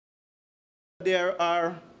There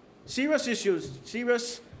are serious issues,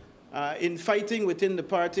 serious infighting within the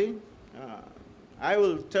party. I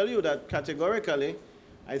will tell you that categorically,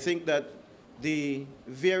 I think that the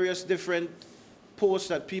various different posts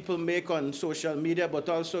that people make on social media, but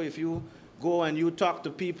also if you go and you talk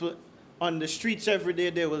to people on the streets every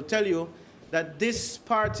day, they will tell you that this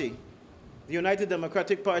party, the United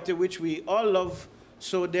Democratic Party, which we all love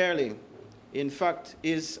so dearly, in fact,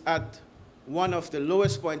 is at one of the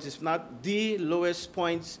lowest points, if not the lowest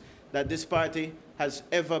points that this party has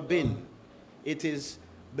ever been. It is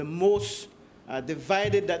the most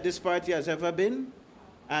divided that this party has ever been.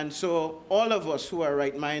 And so all of us who are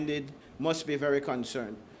right-minded must be very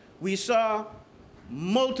concerned. We saw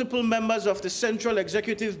multiple members of the Central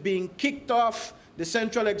Executive being kicked off the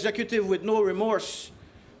Central Executive with no remorse.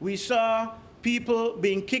 We saw people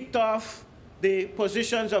being kicked off the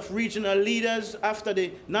positions of regional leaders after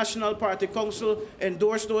the National Party Council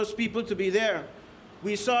endorsed those people to be there.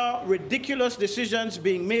 We saw ridiculous decisions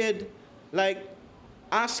being made, like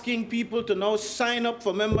asking people to now sign up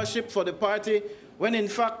for membership for the party, when in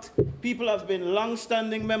fact people have been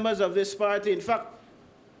long-standing members of this party. In fact,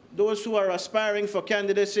 those who are aspiring for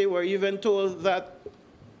candidacy were even told that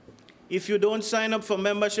if you don't sign up for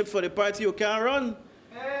membership for the party, you can't run.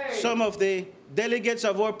 Hey. Some of the delegates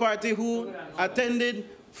of our party who attended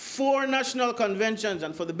 4 national conventions,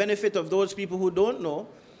 and for the benefit of those people who don't know,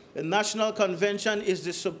 the National Convention is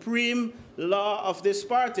the supreme law of this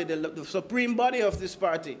party, the supreme body of this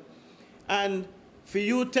party. And for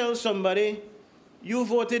you to tell somebody, you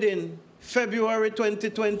voted in February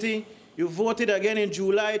 2020, you voted again in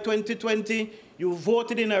July 2020, you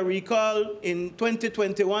voted in a recall in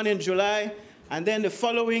 2021 in July, and then the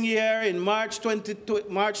following year in March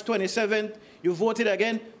 27th, you voted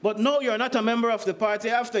again, but no, you're not a member of the party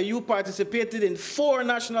after you participated in 4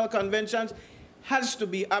 national conventions, has to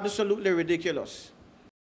be absolutely ridiculous.